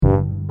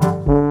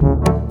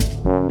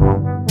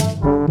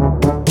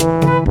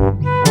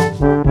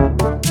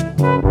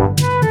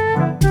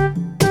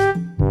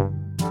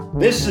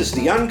is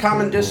the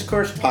Uncommon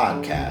Discourse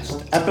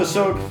Podcast,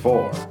 Episode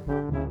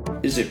 4.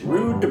 Is it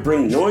rude to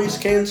bring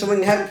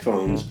noise-canceling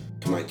headphones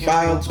to my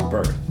child's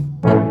birth?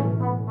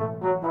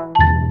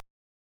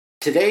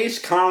 Today's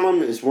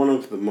column is one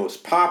of the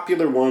most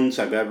popular ones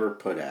I've ever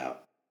put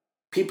out.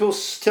 People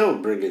still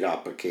bring it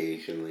up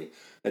occasionally,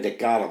 and it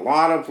got a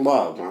lot of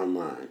love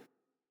online.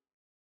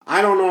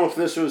 I don't know if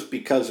this was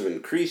because of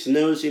increased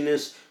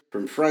nosiness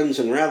from friends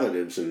and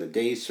relatives in the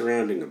days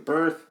surrounding a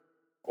birth,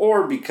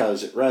 or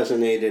because it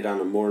resonated on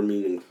a more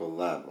meaningful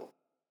level.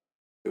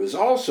 It was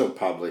also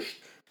published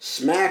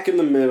smack in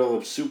the middle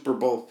of Super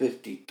Bowl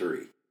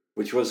 53,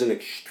 which was an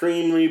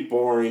extremely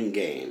boring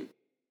game,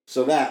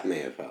 so that may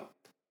have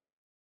helped.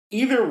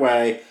 Either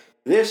way,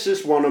 this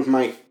is one of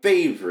my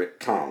favorite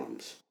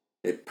columns.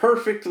 It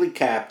perfectly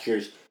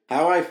captures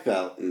how I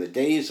felt in the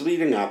days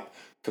leading up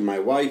to my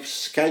wife's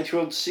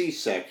scheduled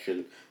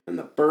C-section and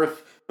the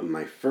birth of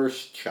my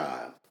first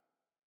child.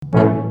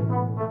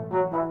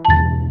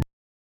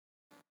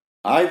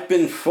 I've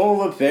been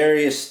full of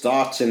various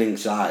thoughts and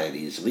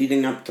anxieties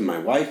leading up to my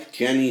wife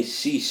Jenny's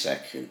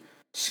C-section,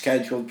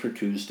 scheduled for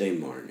Tuesday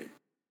morning.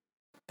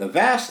 The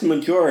vast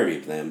majority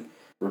of them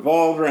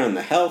revolve around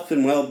the health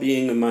and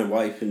well-being of my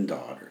wife and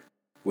daughter,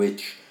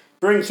 which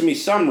brings me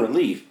some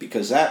relief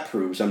because that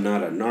proves I'm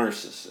not a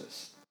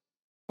narcissist.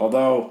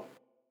 Although,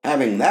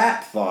 having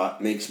that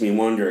thought makes me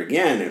wonder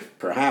again if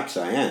perhaps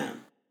I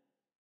am.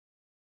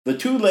 The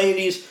two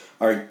ladies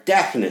are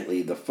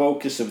definitely the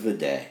focus of the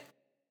day.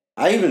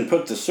 I even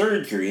put the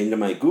surgery into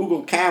my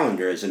Google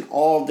Calendar as an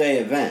all-day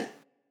event,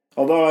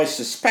 although I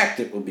suspect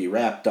it will be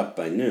wrapped up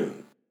by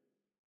noon.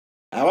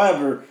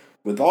 However,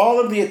 with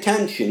all of the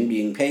attention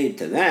being paid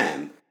to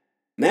them,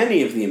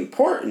 many of the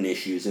important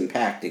issues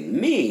impacting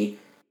me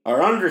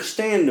are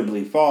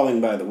understandably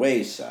falling by the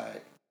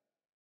wayside.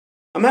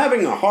 I'm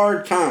having a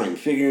hard time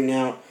figuring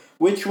out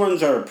which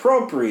ones are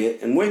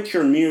appropriate and which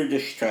are mere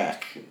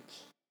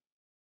distractions.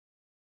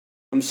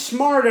 I'm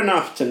smart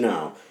enough to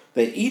know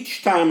that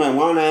each time I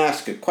want to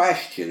ask a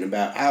question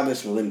about how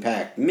this will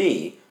impact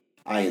me,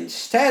 I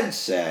instead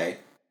say,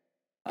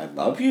 "I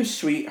love you,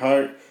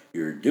 sweetheart.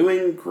 You're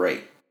doing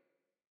great."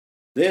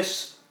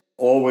 This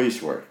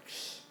always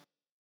works.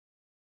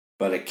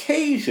 But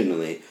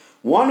occasionally,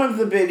 one of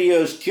the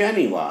videos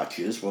Jenny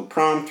watches will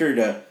prompt her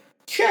to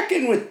check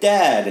in with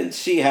Dad and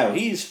see how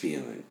he's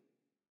feeling.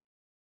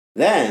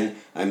 Then,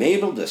 I'm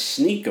able to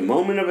sneak a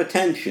moment of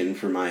attention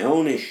for my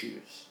own issues.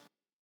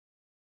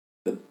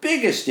 The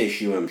biggest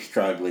issue I'm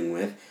struggling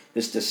with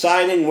is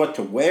deciding what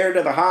to wear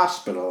to the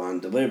hospital on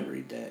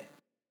delivery day.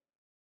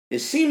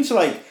 It seems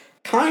like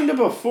kind of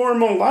a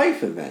formal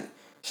life event,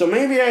 so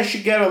maybe I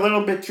should get a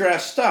little bit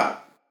dressed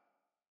up.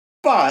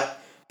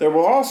 But there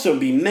will also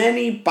be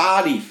many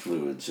body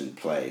fluids in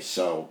play,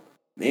 so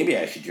maybe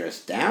I should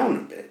dress down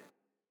a bit.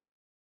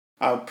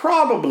 I'll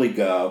probably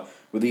go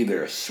with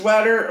either a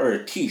sweater or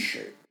a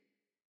t-shirt.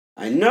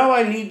 I know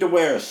I need to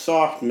wear a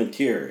soft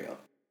material.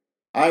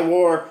 I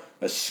wore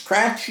a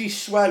scratchy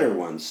sweater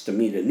once to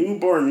meet a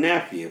newborn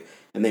nephew,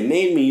 and they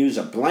made me use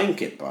a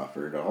blanket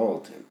buffer to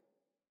hold him.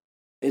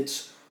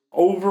 It's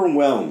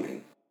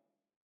overwhelming.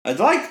 I'd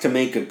like to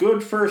make a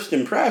good first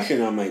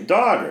impression on my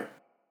daughter,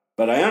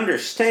 but I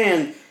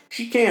understand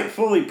she can't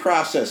fully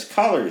process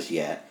colors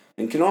yet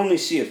and can only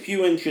see a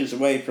few inches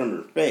away from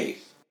her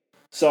face,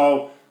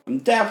 so I'm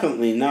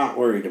definitely not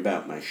worried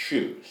about my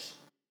shoes.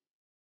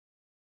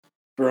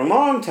 For a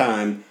long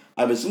time,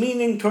 I was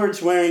leaning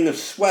towards wearing a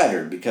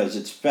sweater because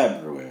it's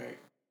February.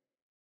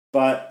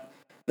 But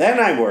then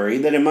I worry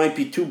that it might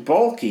be too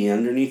bulky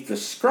underneath the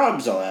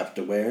scrubs I'll have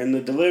to wear in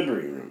the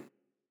delivery room.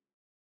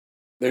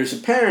 There's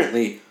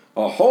apparently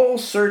a whole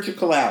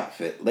surgical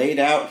outfit laid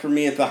out for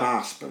me at the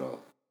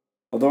hospital,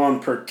 although I'm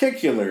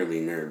particularly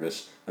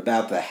nervous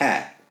about the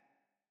hat.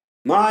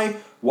 My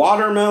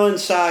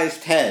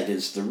watermelon-sized head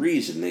is the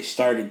reason they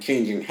started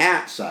changing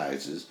hat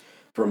sizes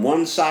from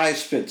one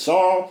size fits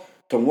all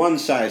to one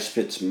size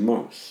fits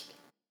most.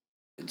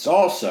 It's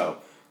also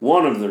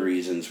one of the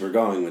reasons we're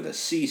going with a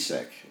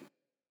C-section.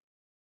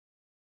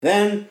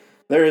 Then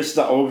there is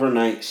the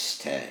overnight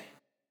stay.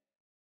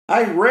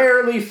 I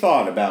rarely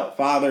thought about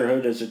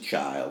fatherhood as a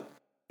child,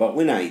 but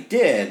when I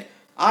did,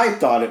 I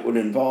thought it would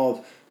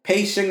involve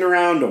pacing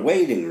around a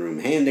waiting room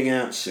handing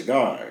out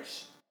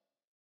cigars.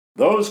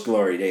 Those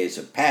glory days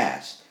have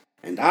passed,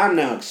 and I'm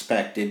now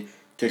expected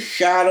to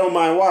shadow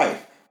my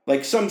wife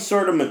like some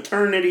sort of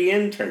maternity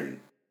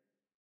intern.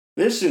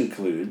 This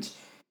includes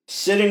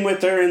sitting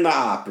with her in the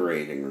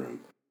operating room,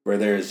 where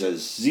there's a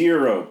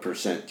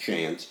 0%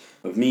 chance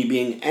of me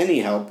being any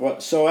help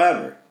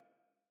whatsoever.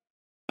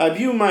 I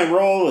view my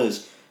role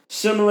as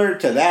similar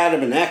to that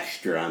of an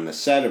extra on the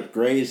set of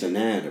Grey's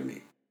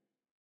Anatomy.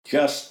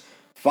 Just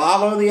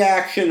follow the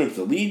action of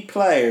the lead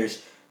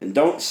players and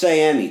don't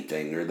say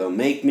anything, or they'll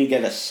make me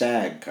get a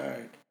SAG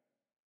card.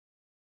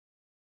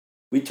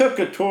 We took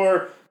a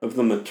tour of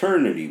the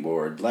maternity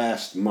ward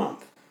last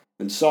month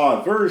and saw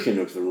a version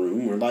of the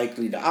room we're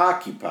likely to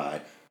occupy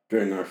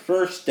during our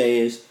first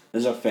days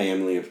as a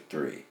family of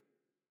 3.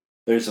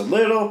 There's a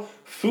little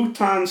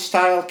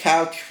futon-style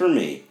couch for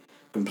me,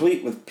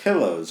 complete with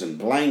pillows and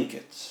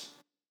blankets.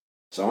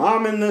 So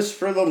I'm in this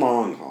for the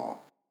long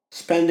haul,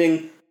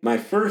 spending my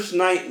first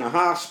night in a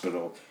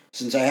hospital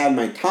since I had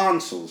my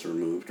tonsils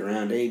removed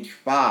around age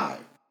 5,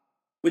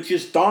 which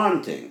is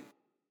daunting.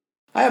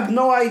 I have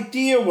no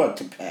idea what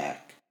to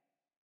pack.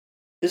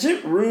 Is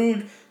it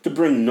rude to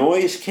bring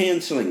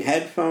noise-canceling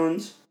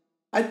headphones?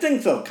 I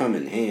think they'll come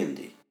in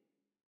handy.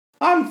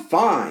 I'm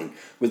fine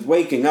with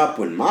waking up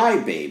when my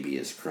baby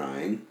is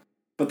crying,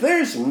 but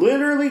there's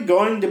literally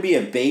going to be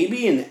a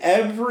baby in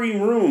every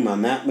room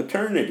on that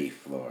maternity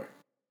floor.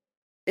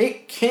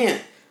 It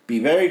can't be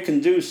very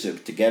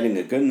conducive to getting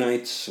a good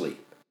night's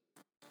sleep.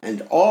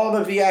 And all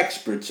of the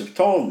experts have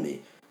told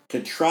me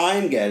to try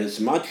and get as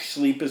much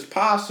sleep as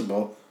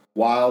possible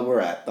while we're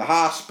at the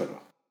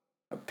hospital.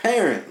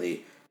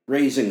 Apparently,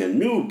 raising a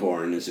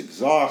newborn is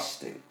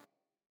exhausting.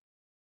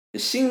 It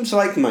seems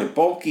like my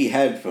bulky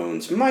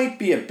headphones might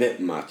be a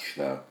bit much,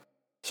 though,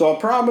 so I'll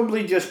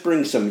probably just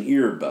bring some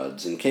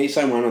earbuds in case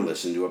I want to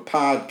listen to a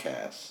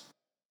podcast.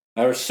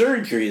 Our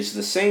surgery is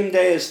the same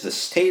day as the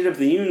State of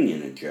the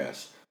Union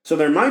address, so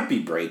there might be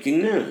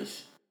breaking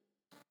news.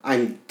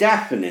 I'm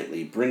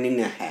definitely bringing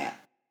a hat.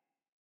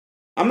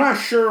 I'm not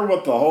sure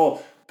what the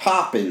whole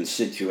pop-in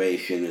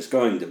situation is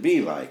going to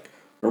be like,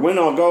 or when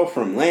I'll go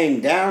from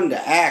laying down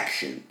to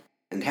action,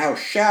 and how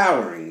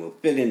showering will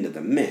fit into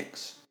the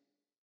mix.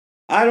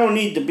 I don't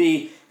need to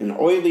be an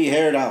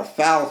oily-haired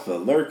alfalfa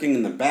lurking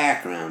in the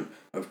background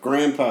of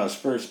Grandpa's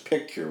first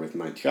picture with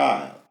my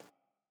child.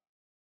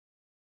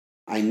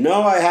 I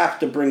know I have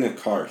to bring a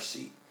car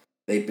seat.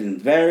 They've been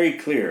very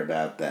clear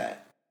about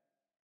that.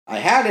 I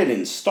had it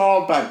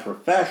installed by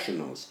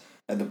professionals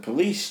at the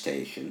police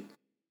station,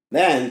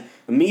 then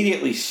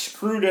immediately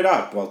screwed it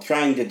up while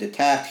trying to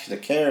detach the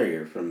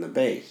carrier from the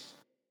base.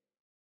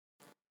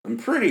 I'm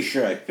pretty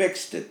sure I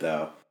fixed it,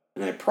 though,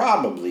 and I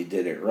probably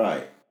did it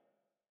right.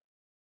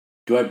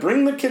 Do I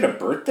bring the kid a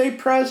birthday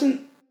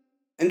present?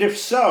 And if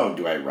so,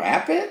 do I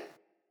wrap it?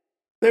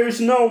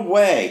 There's no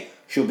way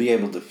she'll be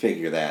able to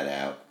figure that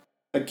out.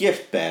 A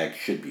gift bag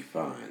should be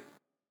fine.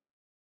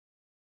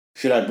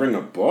 Should I bring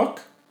a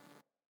book?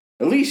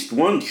 At least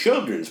one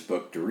children's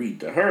book to read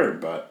to her,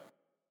 but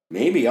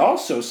maybe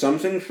also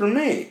something for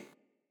me.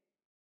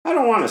 I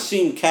don't want to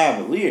seem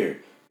cavalier,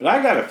 but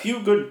I got a few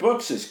good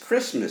books as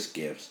Christmas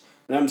gifts,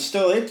 and I'm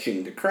still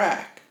itching to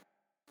crack.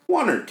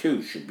 1 or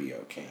 2 should be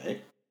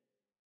okay.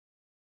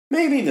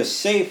 Maybe the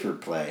safer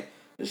play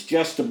is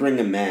just to bring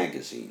a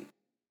magazine.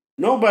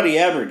 Nobody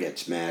ever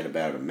gets mad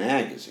about a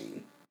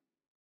magazine.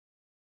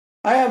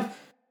 I have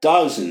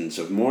dozens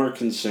of more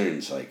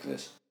concerns like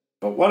this,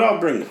 but what I'll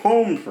bring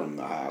home from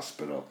the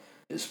hospital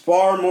is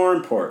far more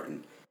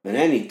important than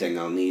anything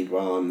I'll need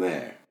while I'm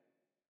there.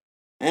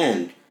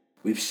 And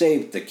we've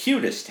saved the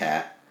cutest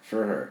hat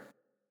for her.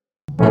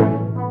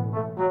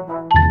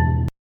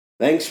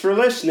 Thanks for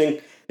listening.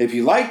 If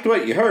you liked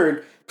what you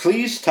heard,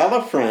 please tell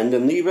a friend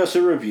and leave us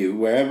a review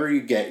wherever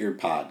you get your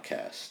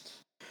podcasts.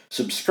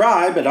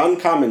 Subscribe at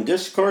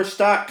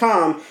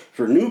uncommondiscourse.com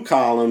for new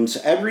columns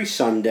every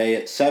Sunday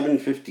at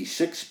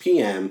 7:56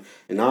 p.m.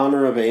 in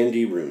honor of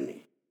Andy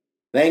Rooney.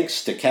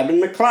 Thanks to Kevin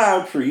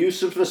MacLeod for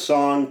use of the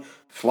song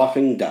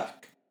Fluffing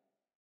Duck.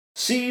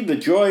 See the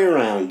joy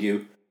around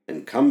you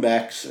and come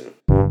back soon.